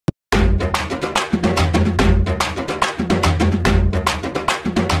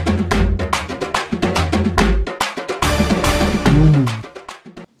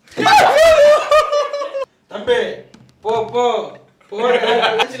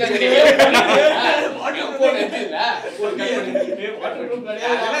Hi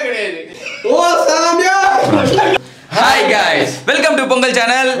guys, welcome to Pongal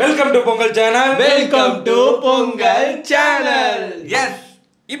channel. Welcome to Pongal channel. Welcome to Pongal channel. Yes.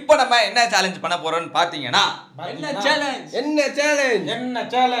 இப்போ நம்ம என்ன challenge பண்ண போறோம்னு பாத்தீங்கன்னா என்ன சேலஞ்ச்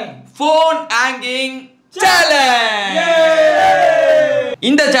phone hanging challenge.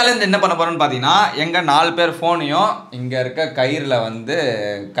 இந்த சேலஞ்ச் என்ன பண்ண போறோம்னு பாத்தீங்கன்னா எங்க 4 பேர் ஃபோனையும் இங்க இருக்க கயிறுல வந்து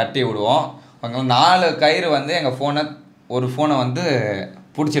கட்டி விடுவோம். அங்க 4 கயிறு வந்து எங்க ஒரு ஃபோனை வந்து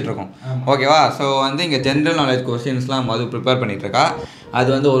பிடிச்சிட்டு இருக்கோம். ஓகேவா? ஸோ வந்து இங்கே ஜென்ரல் நாலேஜ் கொஸ்டின்ஸ்லாம் மது ப்ரிப்பேர் பண்ணிட்டு இருக்கா. அது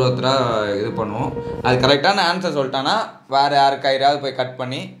வந்து ஒருத்தராக இது பண்ணுவோம். அது கரெக்டான ஆன்சர் சொல்லிட்டான்னா வேறு யார் கயிறாவது போய் கட்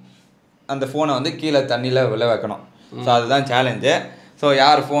பண்ணி அந்த ஃபோனை வந்து கீழே தண்ணியில் விழ வைக்கணும். ஸோ அதுதான் சேலஞ்சு. ஸோ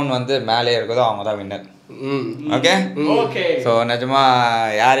யார் ஃபோன் வந்து மேலே இருக்குதோ அவங்க தான் வின்னர். Okay okay. ஸோ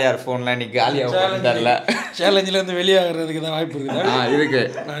நிஜமாக யார் ஃபோன்லாம் இன்னைக்கு காலியாக தெரில. சேலஞ்சில் வந்து வெளியாகிறதுக்கு தான் வாய்ப்பு இருக்குது. இருக்கு.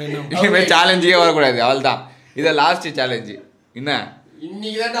 இனிமேல் சேலஞ்சே வரக்கூடாது. அவள் தான் இதை லாஸ்ட்டு சேலஞ்சு. என்ன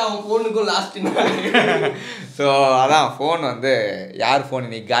இன்னைக்கு தான் அவன் ஃபோனுக்கும் லாஸ்ட். ஸோ அதான் ஃபோன் வந்து யார் ஃபோன்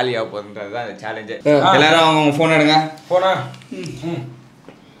இன்னைக்கு காலியாக போகுதுன்றது தான் அந்த சேலஞ்சு. எல்லாரும் அவங்க ஃபோன் எடுங்க. போனா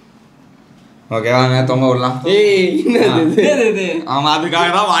ஓகே வாங்க தொங்க விடலாம். அவன் அதுக்காக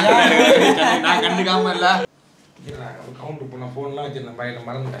தான் வாங்கிட்டேன். நான் கண்டுக்காம இல்லை. கவுண்ட் பண்ண ஃபோன்லாம் வச்சிருந்தேன் பையில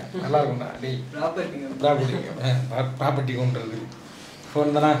மறந்துட்டேன். நல்லா இருக்கும்டா. ப்ராப்பர்ட்டி கவுண்டர்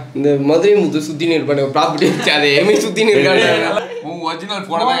ஃபோன் தானே. இந்த மதுரை முத்து சுத்தின்னு இருப்பாங்க ப்ராப்பர்ட்டி வச்சு அதை எமே சுத்தின்னு இருக்காங்க. உன் ஒரிஜினல்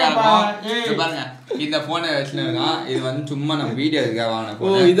ஃபோனை தான் இருக்கும். பாருங்க இந்த ஃபோனை வச்சுன்னு இருக்கான். இது வந்து சும்மா நம்ம வீடியோ இதுக்காக வாங்கின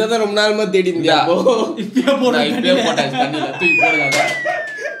ஃபோன். இதை தான் ரொம்ப நாளுமா தேடி இருந்தியா? இப்பயே போட்டேன் தண்ணியில் தூக்கி போடுங்க.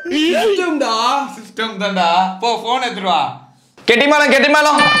 சிஸ்டம் தான்டா. போ ஃபோன் எடுத்துட்டு வா.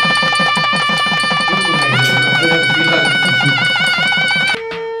 கெட்டிமாலம்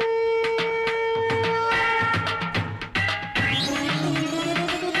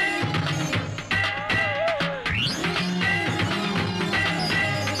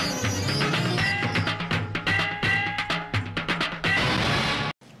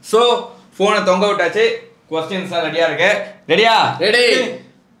ஸோ ஃபோனை தொங்க விட்டாச்சு. கொஸ்டின்ஸ் ரெடியா இருக்கு. ரெடியா? ரெடி.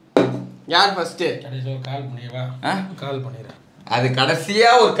 யார் ஃபர்ஸ்ட்? கடைசியா கால் பண்ணியவா? கால் பண்ணிடுறேன். அது கடைசியா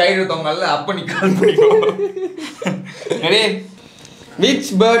ஒரு கயிறு தொங்கல்ல, அப்ப நீ கால் பண்ணிக்கோ. Ready? Which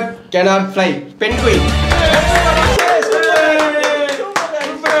bird cannot fly? Penguin.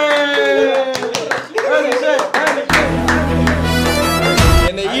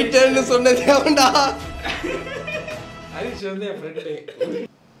 என்ன ஈட்டர்னு சொன்னதே அவன்டா. ஹரிஷ் வந்து என் ஃப்ரெண்டு.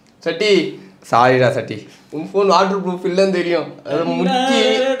 சட்டி சாரிடா சட்டி. உன் ஃபோன் வாட்டர் ப்ரூஃப் இல்லைன்னு தெரியும். அதை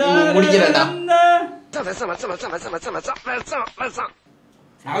முடிக்கிறேன்டா.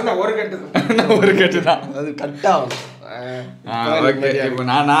 ஒரு கட்டு தான். அது கட்டாகும். இப்போ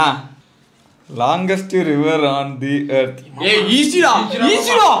நானா longest river on the earth. ஏய் ஈஸிடா.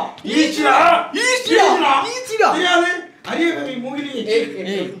 தெரியாது. அரியகவி மூங்கிலி.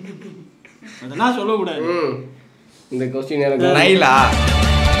 அதெல்லாம் சொல்ல கூடாது. இந்த क्वेश्चन எனக்கு நைலா.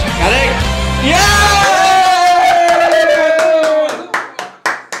 Correct.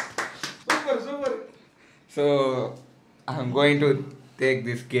 Super. So I am going to take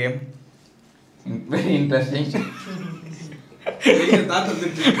this game. Very interesting.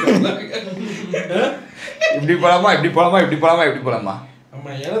 இப்படி போலாமா? நம்ம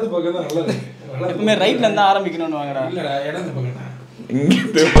இடது பக்கம் தான் நல்லது. எப்பவுமே ரைட்ல இருந்து ஆரம்பிக்கணும்னு வாங்கடா. இல்லடா இடது பக்கம் தான்.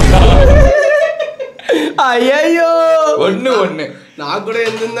 ஐயோ ஒண்ணு நான் கூட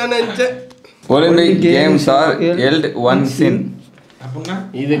எந்தா நினைச்சேன். Olympic games are held once in. அப்படினா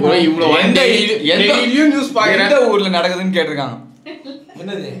இது கூட இவ்வளவு எந்த நியூஸ் பாக்குறேன். எந்த ஊர்ல நடக்குதுன்னு கேட்டிருக்காங்க.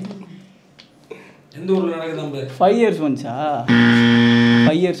 என்னது? எந்த ஊர்ல நடக்குது நம்ம? 5 years once.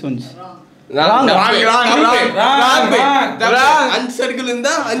 5 years once. Wrong. அஞ்சு சர்க்கிள்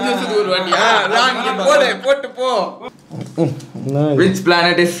இருந்தா 5 வருஷத்துக்கு ஒரு வாட்டியா? போட்டு போ. Which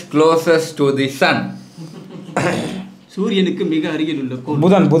planet is closest to the sun? சூரியனுக்கு மிக அருகில் உள்ள கோள்.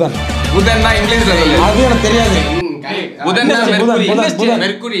 புதன். புதன்னா இங்கிலீஷ்ல சொல்லு. அது எனக்கு தெரியாது. புதன்னா புதன்.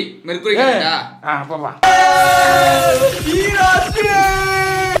 மெர்க்குரி கரெக்ட்டா? பாப்பா.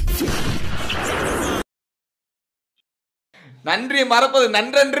 நன்றி மறப்பது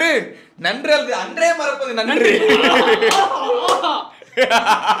நன்றன்று. நன்றல்து அன்றே மறப்பது நன்று.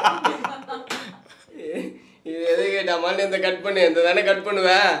 இது எதை கேட்டா மாதிரி இந்த கட் பண்ணு. இந்த தானே கட்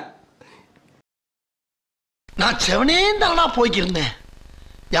பண்ணுவேன். நான் செவனே தானா போய்க்கிருந்தேன்.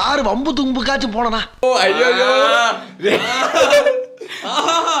 யாரு வம்பு தும்புக்காச்சும் போனா? ஐயோ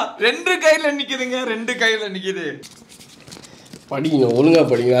ரெண்டு கையில நிக்குது. படிக்கணும், ஒழுங்கா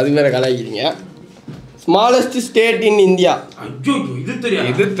படிக்கணும். அது வேற கலாய்க்கிறீங்க. Smallest state in India. ஐயோ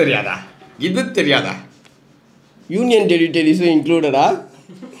இது தெரியாதா? யூனியன் டெரிட்டரிஸும் இன்க்ளூடடா?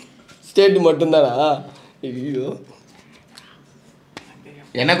 ஸ்டேட் மட்டும்தானா? ஐயோ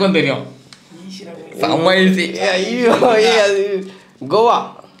எனக்கும் தெரியும். செம்ம ஈஸி. ஐயோ அது கோவா.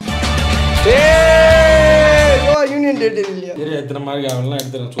 கோவா யூனியன் டெரிட்டரி இல்லையா? எத்தனை மார்க் அவன்லாம்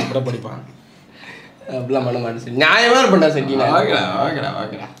எடுத்து சூப்பராக படிப்பான். அப்படிலாம் பண்ண மாட்டேன் சார். நியாயமாக இருப்பேன்டா செட்டி. வாங்கடா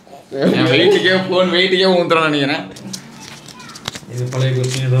என் வெயிட்டுக்கே ஊத்துறோம் நினைக்கிறேன். இது பழைய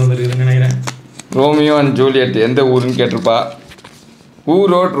கொஸ்டின் ஏதோ வந்துருக்குதுன்னு நினைக்கிறேன். ரோமியோ அண்ட் ஜூலியட் எந்த ஊருன்னு கேட்டிருப்பா. ஊ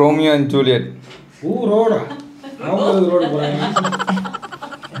ரோட் ரோமியோ அண்ட் ஜூலியட். ரோடா அவங்க ரோடு போகிறாங்க.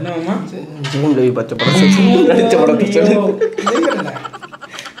 என்னம்மா ஜூன் ரவி பச்சை படம் நடித்த படத்தை சொல்லு.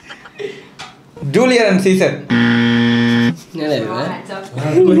 ஜூலியர் அண்ட் சீசர்.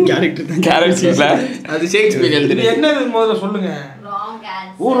 கேரக்டர் அது ஷேக்ஸ்பியர் எழுதுறது. என்னது முதல்ல சொல்லுங்க.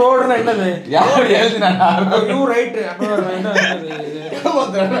 ரோடுனா என்னது? யார் எழுதுனா? You right. அப்புறம்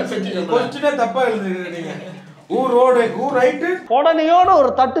கொஸ்டினே தப்பா எழுதுறீங்க. Road right. உடனேயோட ஒரு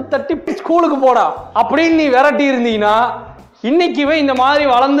தட்டு தட்டி ஸ்கூலுக்கு போடா அப்படின்னு நீ விரட்டி இருந்தீங்கன்னா இன்னைக்குவே இந்த மாதிரி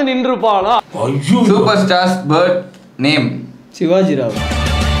வளர்ந்து நின்றுப்பானா? Super stars birth name. Sivaji Rao.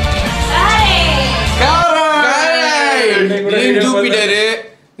 Jupiter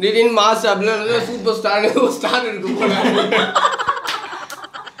திடீர்னு மாஸ் அப்படின்னா சூப்பர் ஸ்டார் இருக்கு போல.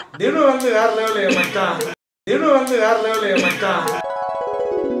 தினு வந்து வேற லெவல் மச்சான். தினு வந்து வேற லெவல் மச்சான்.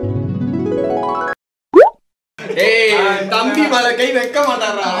 ஏய் தம்பி மேல கை வைக்க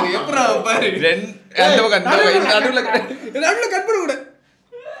மாட்டாரா? அவர் எப்பறா பாரு. அந்த பக்கம் நடுவுல கட் பண்ண கூட.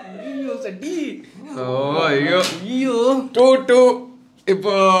 ஐயோ சட்டி. ஐயோ ஐயோ 2-2.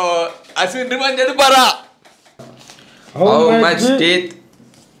 இப்போ Ashwin revenge எடுப்பாரா? How much teeth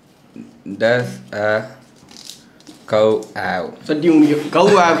does a cow have? சட்டி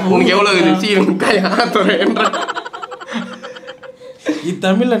உனக்கு எவ்வளவு சீரம் கையாத்துறேன்ற. இது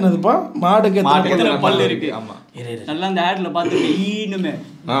தமிழ்ல என்னதுப்பா? மாடுக்கு எத்தனை பல்லு இருக்கு? ஆமா. நல்லா அந்த ஆட்ல பார்த்துட்டு ஈனுமே.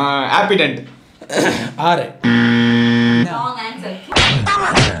 ஹாப்பிடென்ட். 6. Wrong answer.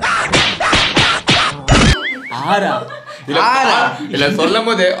 6 இல்ல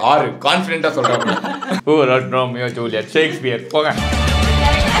சொல்லும்போது 6 கான்ஃபிடென்ட்டா சொல்றாங்க. ஓ ரோமியோ ஜூலியட் ஷேக்ஸ்பியர் போங்க.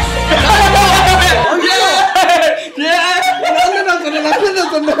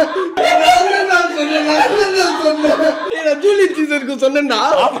 ஜூலியட் சீசருக்கு சொன்னேன்டா.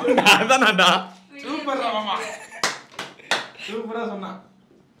 அதானடா. சூப்பரா மாமா. சூப்பரா சொன்னா.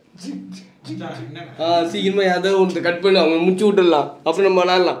 சீக்கிரமா ஏதாவது ஒன்று கட் பண்ணி அவங்க முடிச்சு விட்டுடலாம். அப்புறம் நம்ம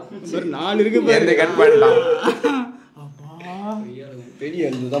விளாடலாம். ஒரு 4 இருக்கு பாரு. எந்த கட் பண்ணலாம். பெரிய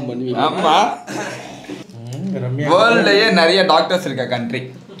இதுதான் பண்ணுவீங்க. ஆமா. வேர்ல்ட்லயே நிறைய டாக்டர்ஸ் இருக்க கண்ட்ரி.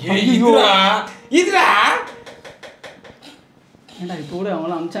 இதுடா ஏன்டா இப்போ கூட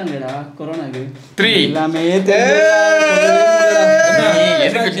அவங்கள அனுப்பிச்சாங்கடா கொரோனாக்கு. 3. எல்லாமே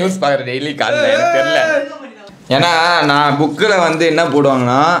எதுக்கு நியூஸ் பாக்குற டெய்லி காலைல எனக்கு தெரியல. ஏன்னா நான் புக்ல வந்து என்ன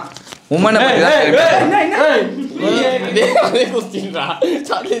போடுவாங்கன்னா உமனை பத்தி தான் அதே கொஸ்டின்டா.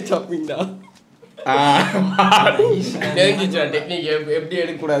 சார்லி சாப்பிங்கடா. தெரிஞ்சிச்சா டெக்னிக் எப்படி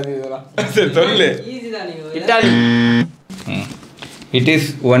எடுக்கக்கூடாது இதெல்லாம். சரி சொல்லு. Italy. It is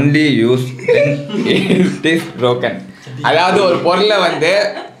only used when it is broken. அதாவது ஒரு பொருளை வந்து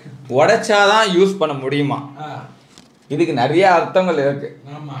உடைச்சாதான் யூஸ் பண்ண முடியுமா? இதுக்கு நிறைய அர்த்தங்கள் இருக்கு.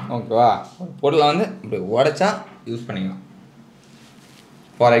 ஓகேவா? ஒரு பொருளை வந்து இப்படி உடைச்சா யூஸ் பண்ணிக்கலாம்.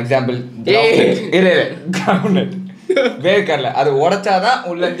 ஃபார் எக்ஸாம்பிள் கிரவுண்ட் வேர்க்கடலை அது உடைச்சாதான்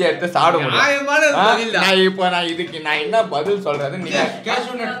உள்ள இருந்து எடுத்து சாப்பிட முடியும். நான் இதுக்கு நான் என்ன பதில் சொல்றது? நீங்க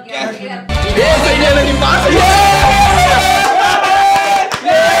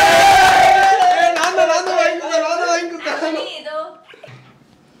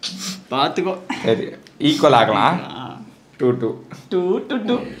பாத்துக்கோ. சரி ஈக்குவல் ஆகலாம். 2-2.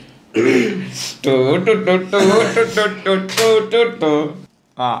 2-2. 2-2.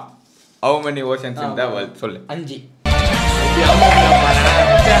 How many oceans in the world? சொல்லு. 5.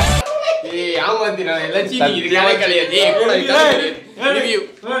 ஏய் ஆமாத்திரா எல்லாம் சீனி இது கலை கிடையாது. ஏய் கூட ரிவ்யூ.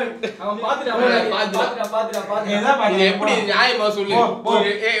 அவன் பாத்துடா இது எப்படி நியாயமா சொல்லு.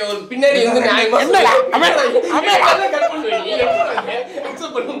 ஒரு பின்னாடி இருந்து நியாயமா என்னடா அவன் கட் பண்ணுவீங்க. நீ எப்படி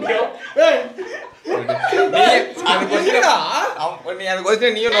அக்செப்ட் பண்ண முடியும்? ஏய் அது கொஸ்டினா நீ அந்த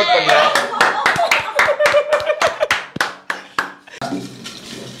கொஸ்டின் நீயும் நோட் பண்ணு.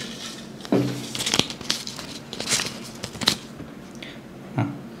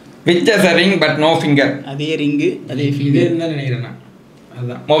 Which has a ring but no finger? அதே ரிங் அதே இது ஃபிங்கர். என்ன நினைக்கிறேன் நான்.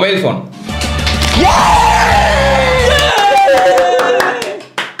 அதான் Mobile phone.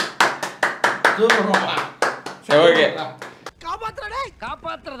 சூப்பர் மாமா. சரி ஓகே. காப்பாத்துறடா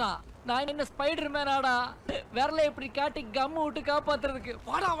காப்பாத்துறதா நான் என்ன ஸ்பைடர் மேனாடா விரல இப்படி காட்டி கம் விட்டு காப்பாத்துறதுக்கு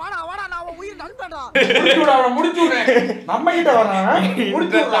வாடா வாடா வாடா நான் உயிர் நண்படா முடிச்சு விடு நம்ம கிட்ட வரான்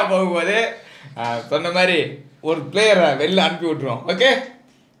முடிச்சுடலாம் போகும்போது சொன்ன மாதிரி ஒரு பிளேயரை வெளில அனுப்பி விட்டுருவோம். ஓகே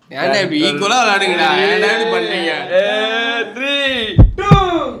ஏன்னா இப்படி ஈக்குவலா விளையாடுங்கடா. ஏன்னா இப்படி பண்ணீங்க? 3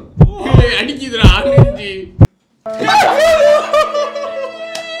 2 அடிக்குதுடா ஆரஞ்சு.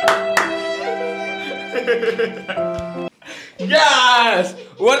 எஸ்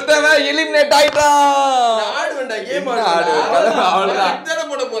ஒருத்தவன் எலிமினேட் ஆயிட்டான். ஆடுவேன்டா கேம் ஆடு. அவ்வளவுதான். அத்தனை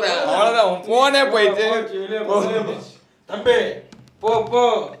போட போறேன். அவ்வளவுதான் உன் போனே போயிடுச்சு. தம்பி போ போ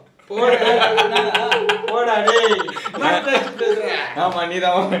போடா டேய். ஆமா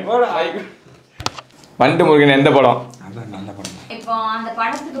நீதான் போடா. வண்டு முருகன் எந்த படம்? அதான் நல்ல படம். இப்போ அந்த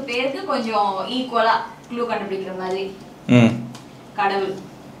படத்துக்கு பேருக்கு கொஞ்சம் ஈக்குவலா க்ளூ கண்டுபிடிக்கிற மாதிரி. கடவுள்.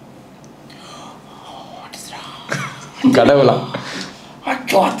 கடவுளா?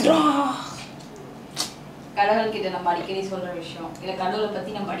 கடவுள் கிட்ட நம்ம அடிக்கடி சொல்ற விஷயம் இல்ல கடவுளை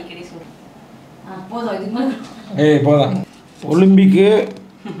பத்தி நம்ம அடிக்கடி சொல்றோம். போதும் இதுக்கு மேல. ஏய் போலாம். ஒலிம்பிக்கு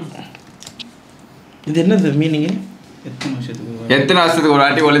இது என்னது மீனிங்? எத்தனை வருஷத்துக்கு ஒரு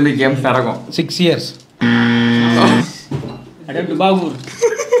வாட்டி ஒலிம்பிக் கேம்ஸ் நடக்கும்? 6 years. அடே பாகூர்.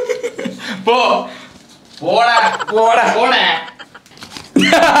 போ போடா போடா போடா.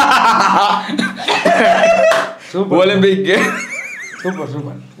 Olympic super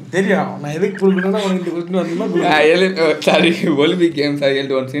super. தெரியும் நான் எதுக்கு புரிஞ்சுனா உனக்கு இந்த கொஸ்டின் வந்தா sorry Olympic games I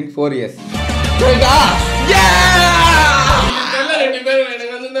held once in 4 years. ரெண்டு பேரும்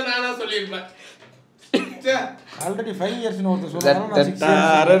எனக்கு வந்து நானா சொல்லிருப்பேன். ஆல்ரெடி 5 years னு ஒருத்தர் சொல்றாங்க. நான் 6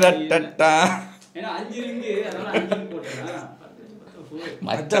 years. ஏன்னா 5 ரிங்கு அதனால 5 போட்டேனா.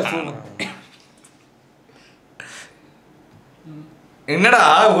 என்னடா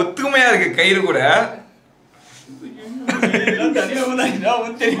ஒத்துமையா இருக்கு கயிறு கூட.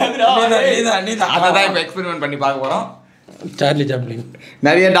 அதான் இப்ப எக்ஸ்பெரிமெண்ட் பண்ணி பார்க்க போறோம். Charlie Chaplin.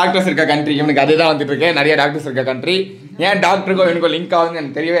 நிறைய டாக்டர்ஸ் இருக்க கண்ட்ரி இவனுக்கு அதே தான் வந்துட்டு இருக்கு. நிறைய டாக்டர்ஸ் இருக்க கண்ட்ரி. ஏன் டாக்டருக்கும் இவனுக்கும் லிங்க் ஆகுதுன்னு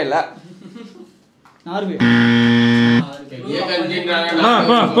எனக்கு தெரியவே இல்லை. நார்வே.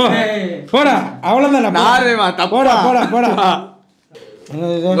 போடா அவ்வளவுதான். நார்வேமா போடா போடா போடா.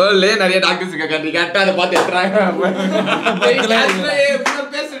 வேர்ல்ட்லயே நிறைய டாக்டர்ஸ் இருக்க கண்ட்ரி கரெக்டா அதை பார்த்து எடுத்துறாங்க.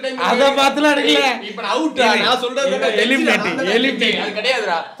 அத பாத்துலாம் எடுக்கல. இப்ப அவுட் நான் சொல்றது எலிமினேட் அது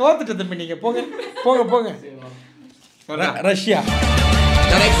கிடையாதுடா. தோத்துட்டு தம்பி நீங்க போங்க போங்க போங்க. ரஷ்யா.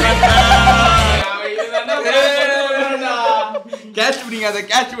 கேட்ச் பிடிங்க அதை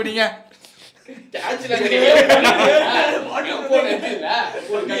கேட்ச் பிடிங்க. கேட்ச்ல கிடையாது. வாட்டர் போன் எடுத்துல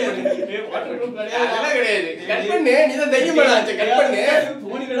ஒரு அதெல்லாம் கிடையாது. கட் பண்ணு நீ தான் தைரியமா ஆச்சு கட் பண்ணு.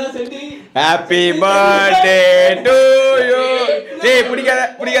 Bonita Shetty. Happy birthday to you. டேய் பிடிக்காத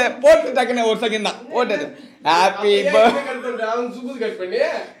பிடிக்காத போட்டு டக்குனே ஒரு செகண்ட் தான் போட்டது. ஹேப்பி பர்த்டே கட் பண்றா அவன் சுபு கட் பண்ணு.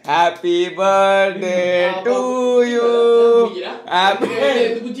 Happy birthday to you. Happy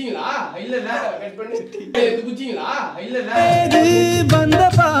இது குச்சிங்களா இல்ல இல்ல கட் பண்ணு. இது குச்சிங்களா இல்ல இல்ல வந்த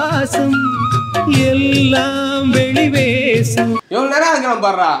பாசம் எல்லாம் வெளிவேசம். எவ்வளவு நேரம் ஆகலாம்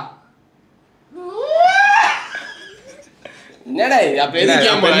பாருடா. என்னடா இது அப்ப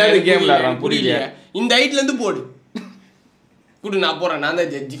எதுக்கு கேம் விளையாடுறான் புரியல. இந்த ஹைட்ல இருந்து போடு குடு நான் போறேன். நான்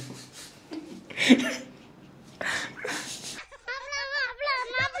தான் ஜட்ஜி.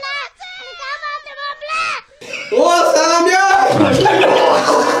 ஓ சாமியா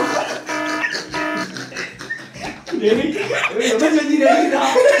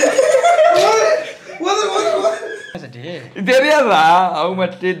தெரியாதா? how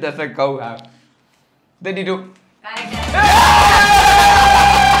much teeth does a cow have? 32.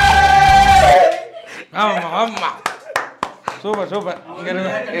 ஆமா ஆமா. Super super.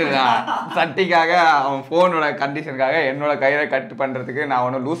 சட்டிக்காக அவன் போனோட கண்டிஷனுக்காக என்னோட கயிறை கட் பண்றதுக்கு நான்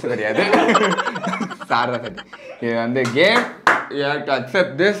ஒன்றும் லூஸ் கிடையாது. சார் இது வந்து game. You have to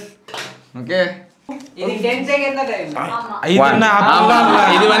accept this. Okay இது 10 செகண்ட் தான் டைம். ஆமா.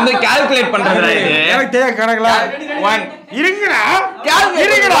 இது வந்து கால்குலேட் பண்றதுடா இது. எனக்கு தெரியாது கணக்குல. 1 இருங்கடா.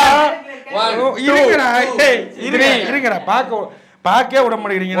 இருங்கடா. 1 இருங்கடா. டேய் இருங்கடா. பாக்கே விட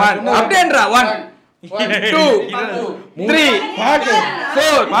மாட்டேங்கிறீங்க. 1 அப்படின்றா. 1 2 3 பாக்க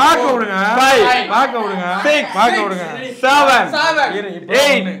 4 பாக்க விடுங்க. 5 பாக்க விடுங்க. 6 பாக்க விடுங்க. 7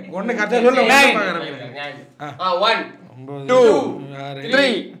 8 ஒன்னு கரெக்டா சொல்ல 9 1 2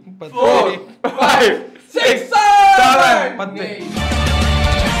 3 4 5 6 7 10.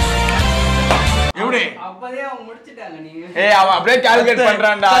 எப்படி? அப்பவே அவங்க முடிச்சிட்டாங்க நீங்க. ஏய் அவன் அப்படியே கால்குலேட்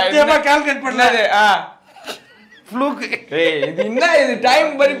பண்றான்டா. சத்தியமா கால்குலேட் பண்ணாது. ஃப்ளூக். ஏய் இது என்ன இது டைம்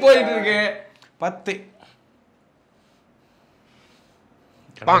படி போயிட்டு இருக்கு. 10.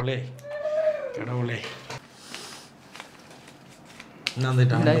 கடவுளே கடவுளே. நான் அந்த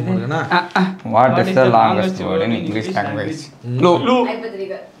time போடுறேனா What is the longest word in English language? Clue.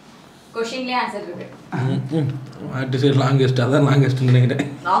 ஐபத்திரிகை क्वेश्चनலயே answer இருக்கு. வாட் இஸ் லாங்கெஸ்ட் அதான் லாங்கெஸ்ட்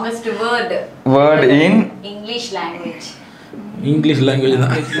நினைக்கிறேன். Longest word Word in English language. English language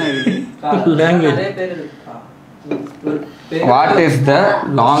தான். லாங்குவேஜ். நிறைய பேர் இருக்கு. What is the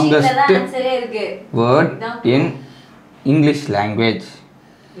longest ஆன்சரே இருக்கு. word in English language?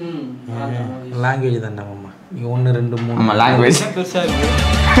 Language தான் மாமா. நீ 1 2 3 ஆமா language. பெருசா இருக்கு.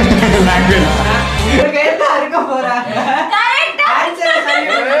 Language. உங்களுக்கு என்ன இருக்க போறா? கரெக்ட் ஆன்சர்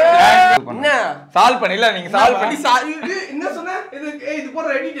என்ன சால்வ் பண்ணல நீங்க சால்வ் பண்ணி என்ன சொன்ன இது போற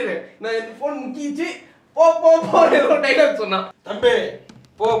எடிட்டர் நான் இந்த ஃபோன் முக்கிச்சு போ போ போ ஏதோ டைலாக் சொன்னா தம்பி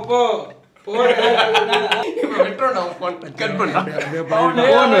போ போ போ இப்ப வெட்றோம் நான் ஃபோன் கட் பண்ணா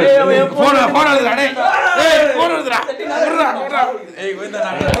போன் வருதுடா டேய் ஏய் போன் வருதுடா விடுடா ஏய் கோயிந்தா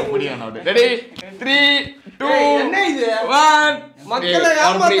முடியும் ரெடி 3 2 என்ன இது 1 மக்களை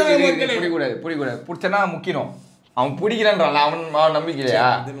ஏமாத்தாத மக்களே. புடிக்கூடாது புடிச்சனா முக்கிரும் அவன் பிடிக்கிறான்றான் அவன் நம்பிக்கையா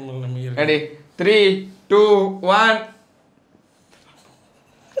ரெடி 3 2 1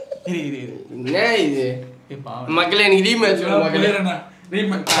 என்ன இது மக்களே எனக்கு ரீமேட்ச் வேணும் மக்களே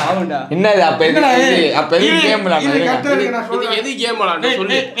ஆவுண்டா. என்னது அப்ப எது கேம் இது எது கேம் விளையாடணும்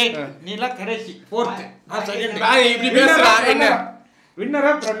சொல்லு நீலாம் கடைசி 4th நான் செகண்ட் நான் இப்படி பேசுறேன் என்ன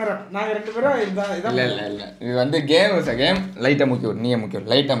வின்னரா ரன்னரா நாங்க ரெண்டு பேரும் இதான் இல்ல இது வந்து கேம் இஸ் கேம் லைட்டா முக்கி விடு நீயே முக்கி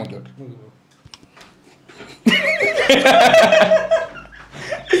விடு லைட்டா முக்கி விடு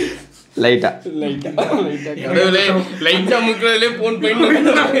லைட்டா கடவுளே லைட்டா முக்குறதுல போன்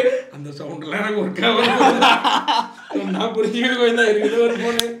போயிட்டு அந்த சவுண்ட்ல எனக்கு ஒரு கவர் நான் புரிஞ்சிட்டு கோயிந்தா இருக்குது ஒரு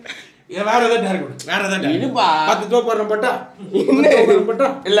போன் வேற ஏதாவது டேர் கொடு வேற ஏதாவது இருப்பா 10 டோப் போறணும் பட்டா என்ன பட்டா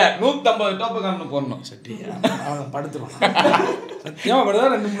இல்ல 150 டோப்பு காரணம் போடணும் சட்டியா அவன் படுத்துறான் சத்தியமா படுதா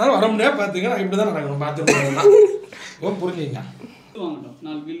 2 3 நாள் வர முடியாது பாத்துங்க நான் இப்படி தான் நடக்கணும் பாத்துறேன் ஓ புரிஞ்சுங்க வாங்கணும்.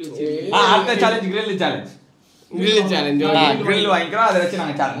 4 பில் வச்சு. அடுத்த challenge grill challenge grill challenge grill வாங்கிக்கிறோம் அதை வச்சு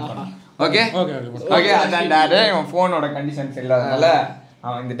நாங்க சேலஞ்ச் பண்ணோம் ஓகே ஓகே ஓகே அதான் டாரு இவன் ஃபோனோட கண்டிஷன்ஸ் இல்லாதனால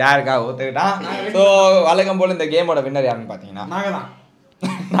அவன் இந்த டேருக்காக ஒத்துக்கிட்டான் ஸோ வழக்கம் போல இந்த கேமோட வின்னர் யாருன்னு பார்த்தீங்கன்னா நாங்க தான்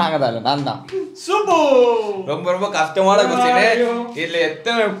நாங்க தான் இல்லை நான் தான் சூப்பர் ரொம்ப ரொம்ப கஷ்டமான கொஸ்டின் இதுல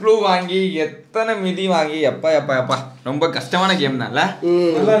எத்தனை க்ளூ வாங்கி எத்தனை மிதி வாங்கி எப்பா ரொம்ப கஷ்டமான கேம் தான்ல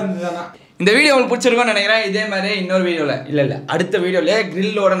நல்லா இருந்துதானா இந்த வீடியோ உங்களுக்கு பிடிச்சிருக்கும்னு நினைக்கிறேன் இதே மாதிரி இன்னொரு வீடியோவில் இல்லை அடுத்த வீடியோவில்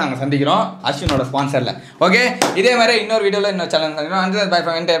கிரில்லோட நாங்கள் சந்திக்கிறோம் அஸ்வினோட ஸ்பான்சரில் ஓகே இதே மாதிரி இன்னொரு வீடியோவில் இன்னொரு சேனல் சந்திக்கிறோம் அந்த பை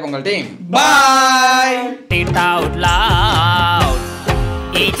ஃப்ரம் என்டையர் உங்கள் team bye It out loud.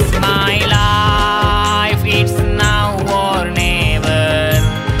 It's my life.